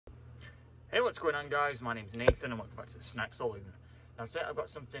Hey, what's going on, guys? My name's Nathan and welcome back to the Snack Saloon. Now today I've got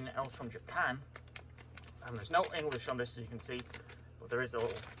something else from Japan. There's no English on this, as you can see, but there is a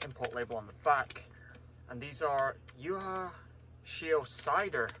little import label on the back. And these are Shio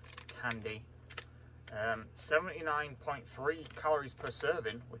Cider candy. 79.3 calories per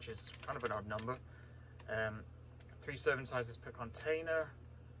serving, which is kind of an odd number. 3 serving sizes per container.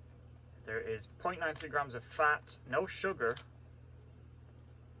 There is 0.93 grams of fat, no sugar.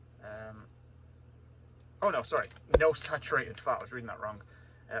 Oh no, sorry, no saturated fat, I was reading that wrong.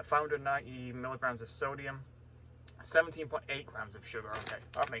 590 milligrams of sodium, 17.8 grams of sugar. Okay,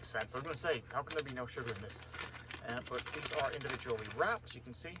 that makes sense. I was going to say, how can there be no sugar in this? But these are individually wrapped, you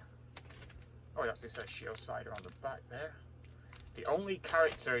can see. Oh, it actually says Shio Cider on the back there. The only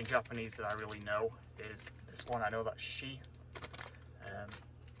character in Japanese that I really know is this one. I know that's Shi.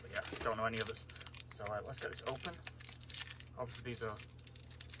 But yeah, don't know any others. So let's get this open. Obviously these are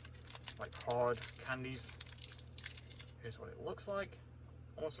like hard candies. Here's what it looks like.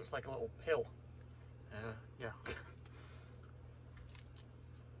 Almost looks like a little pill. Yeah.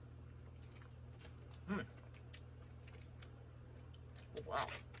 Oh, wow.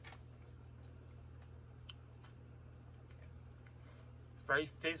 Very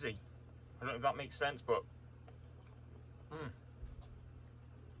fizzy. I don't know if that makes sense, but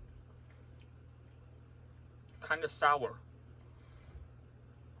kind of sour.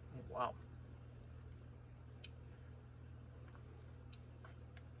 Wow.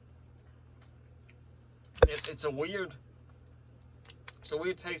 It's a weird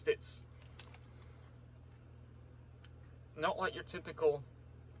taste. It's not like your typical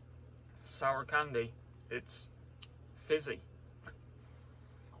sour candy. It's fizzy.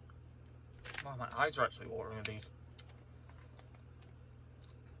 Oh, my eyes are actually watering with these.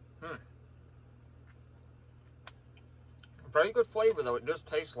 Very good flavor though. It does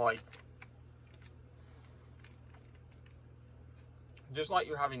taste like, just like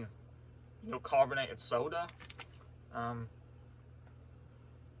you're having, you know, carbonated soda. And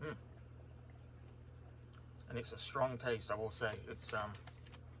it's a strong taste, I will say. It's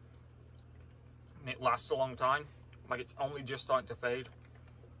it lasts a long time. Like, it's only just starting to fade.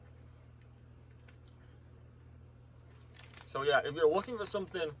 So yeah, if you're looking for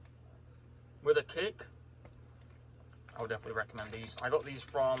something with a kick, I would definitely recommend these. I got these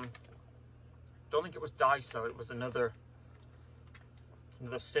from, don't think it was Daiso, it was another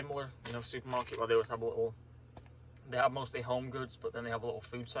similar, you know, supermarket where they always have a little, they have mostly home goods, but then they have a little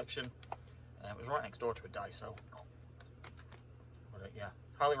food section. It was right next door to a Daiso. But yeah,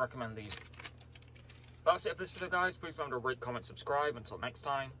 highly recommend these. That's it for this video, guys. Please remember to rate, comment, subscribe. Until next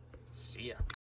time, see ya.